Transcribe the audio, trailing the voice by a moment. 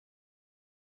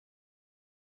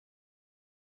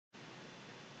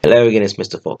Hello again, it's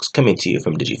Mr. Fox coming to you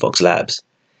from DigiFox Labs.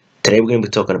 Today we're going to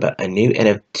be talking about a new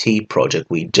NFT project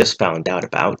we just found out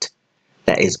about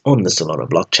that is on the Solana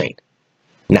blockchain.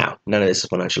 Now, none of this is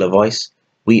financial advice.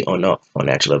 We are not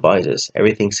financial advisors.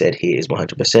 Everything said here is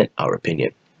 100% our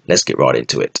opinion. Let's get right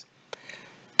into it.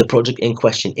 The project in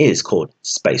question is called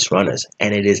Space Runners,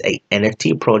 and it is a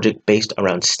NFT project based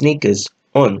around sneakers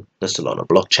on the Solana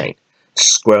blockchain.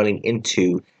 Scrolling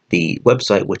into the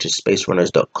website, which is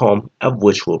spacerunners.com, of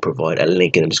which we'll provide a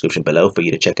link in the description below for you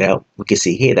to check it out. We can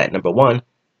see here that number one,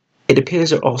 it appears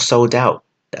they're all sold out.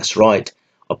 That's right.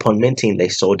 Upon minting, they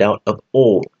sold out of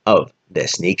all of their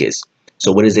sneakers.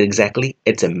 So what is it exactly?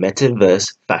 It's a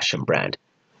Metaverse fashion brand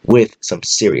with some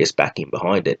serious backing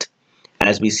behind it.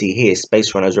 As we see here,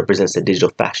 Space Runners represents the digital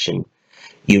fashion,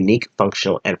 unique,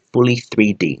 functional, and fully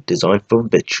 3D, designed for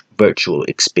virtual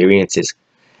experiences.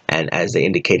 And as they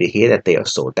indicated here, that they are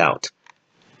sold out.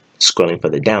 Scrolling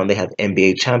further down, they have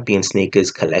NBA champion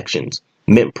sneakers collections.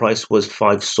 Mint price was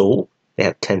 5 Sol. They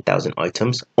have 10,000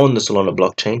 items on the Solana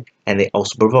blockchain, and they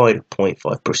also provide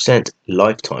 0.5%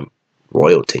 lifetime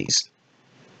royalties.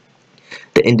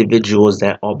 The individuals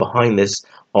that are behind this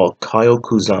are Kyle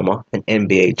Kuzama, an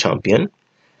NBA champion,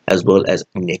 as well as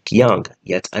Nick Young,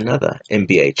 yet another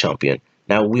NBA champion.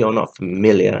 Now, we are not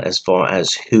familiar as far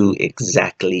as who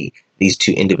exactly these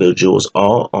two individuals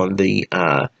are on the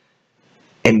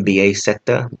NBA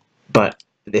sector, but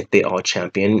if they are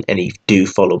champion and you do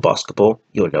follow basketball,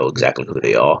 you'll know exactly who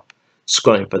they are.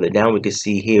 Scrolling further down, we can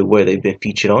see here where they've been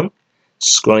featured on.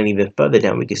 Scrolling even further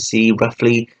down, we can see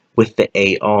roughly with the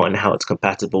AR and how it's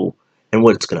compatible and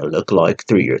what it's going to look like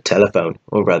through your telephone,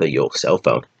 or rather your cell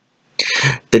phone.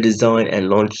 The design and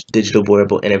launch digital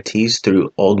wearable NFTs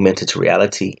through augmented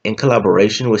reality in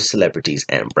collaboration with celebrities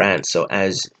and brands. So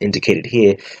as indicated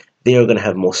here, they are going to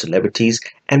have more celebrities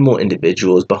and more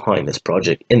individuals behind this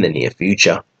project in the near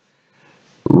future.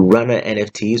 Runner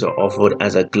NFTs are offered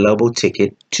as a global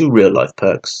ticket to real life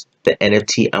perks. The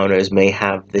NFT owners may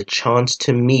have the chance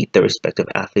to meet the respective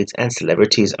athletes and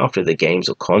celebrities after the games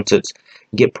or concerts,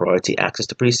 get priority access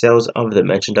to pre-sales of the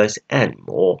merchandise, and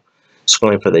more.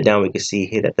 Scrolling further down, we can see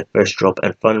here that the first drop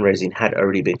and fundraising had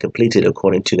already been completed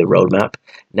according to the roadmap.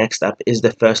 Next up is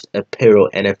the first apparel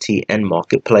NFT and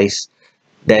marketplace.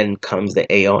 Then comes the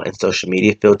AR and social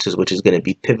media filters, which is going to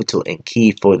be pivotal and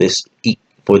key for this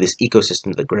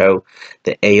ecosystem to grow.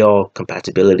 The AR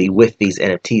compatibility with these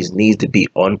NFTs needs to be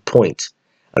on point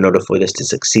in order for this to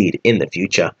succeed in the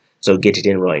future. So getting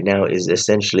in right now is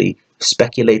essentially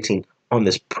speculating on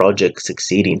this project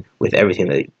succeeding with everything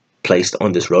that placed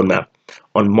on this roadmap.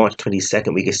 On March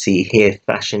 22nd, we can see here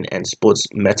fashion and sports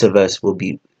metaverse will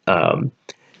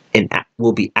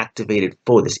be activated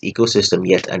for this ecosystem,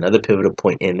 yet another pivotal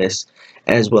point in this,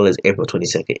 as well as April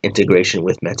 22nd integration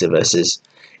with metaverses.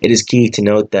 It is key to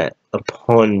note that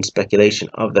upon speculation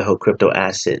of the whole crypto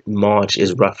asset, March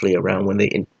is roughly around when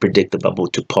they predict the bubble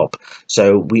to pop.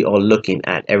 So we are looking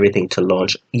at everything to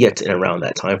launch yet in around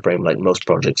that time frame, like most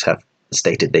projects have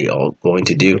stated they are going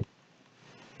to do.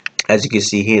 As you can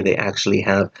see here, they actually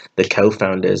have the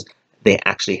co-founders. They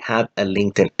actually have a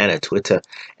LinkedIn and a Twitter.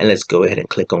 And let's go ahead and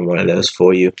click on one of those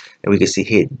for you. And we can see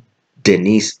here,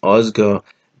 Denise Osgar,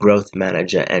 growth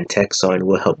manager and tech sign,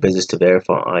 will help business to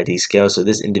verify ID scale. So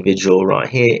this individual right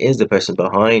here is the person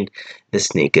behind the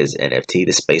sneakers NFT,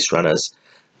 the Space Runners.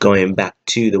 Going back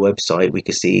to the website, we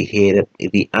can see here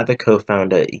that the other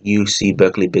co-founder, UC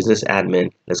Berkeley business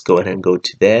admin. Let's go ahead and go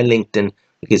to their LinkedIn.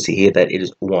 You can see here that it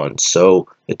is one. So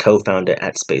the co-founder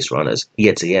at Space Runners,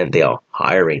 yet again, they are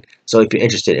hiring. So if you're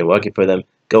interested in working for them,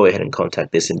 go ahead and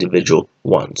contact this individual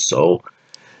one. So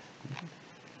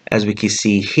as we can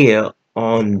see here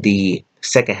on the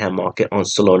secondhand market on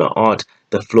Solana Art,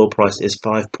 the floor price is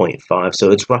 5.5.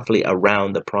 So it's roughly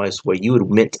around the price where you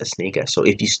would mint a sneaker. So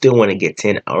if you still want to get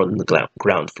in on the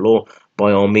ground floor,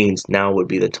 by all means, now would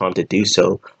be the time to do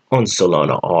so on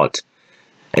Solana Art.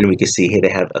 And we can see here they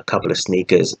have a couple of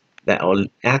sneakers that are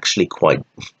actually quite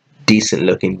decent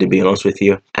looking, to be honest with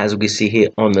you. As we can see here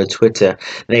on the Twitter,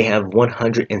 they have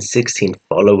 116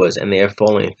 followers and they are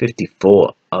following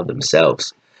 54 of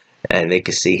themselves. And they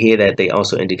can see here that they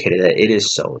also indicated that it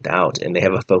is sold out and they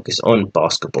have a focus on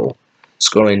basketball.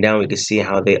 Scrolling down, we can see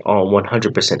how they are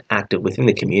 100% active within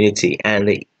the community, and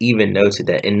they even noted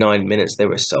that in 9 minutes they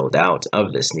were sold out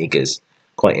of the sneakers.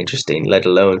 Quite interesting, let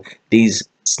alone these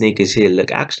sneakers here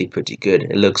look actually pretty good.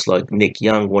 It looks like Nick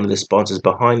Young, one of the sponsors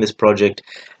behind this project,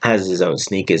 has his own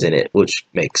sneakers in it, which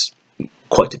makes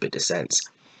quite a bit of sense.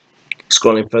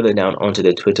 Scrolling further down onto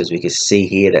the Twitters, we can see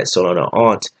here that Solana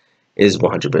Art is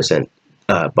 100%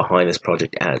 behind this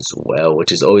project as well,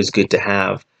 which is always good to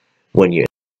have when you're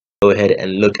go ahead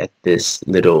and look at this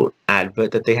little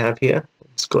advert that they have here.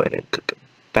 Let's go ahead and click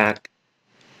back.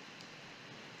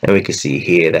 And we can see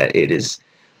here that it is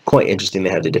quite interesting.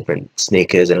 They have the different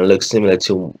sneakers, and it looks similar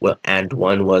to what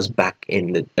And1 was back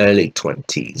in the early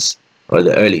 20s, or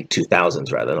the early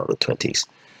 2000s rather, not the 20s.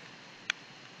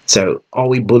 So are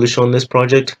we bullish on this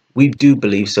project? We do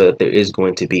believe so, that there is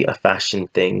going to be a fashion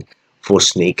thing for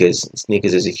sneakers.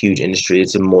 Sneakers is a huge industry.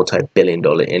 It's a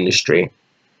multi-billion-dollar industry.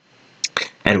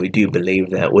 And we do believe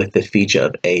that with the feature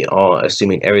of AR,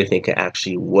 assuming everything can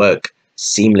actually work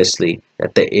seamlessly,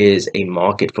 that there is a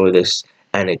market for this,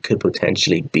 and it could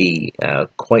potentially be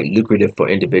quite lucrative for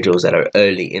individuals that are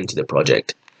early into the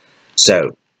project.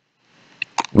 So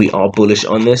we are bullish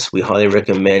on this. We highly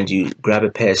recommend you grab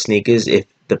a pair of sneakers if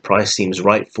the price seems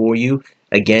right for you.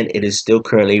 Again, it is still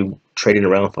currently trading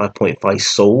around 5.5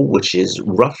 SOL, which is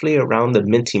roughly around the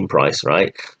minting price,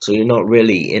 right? So you're not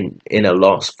really in a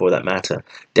loss for that matter.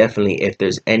 Definitely, if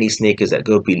there's any sneakers that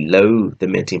go below the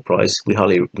minting price, we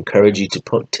highly encourage you to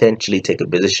potentially take a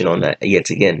position on that. Yet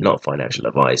again, not financial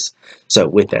advice. So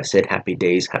with that said, happy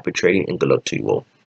days, happy trading, and good luck to you all.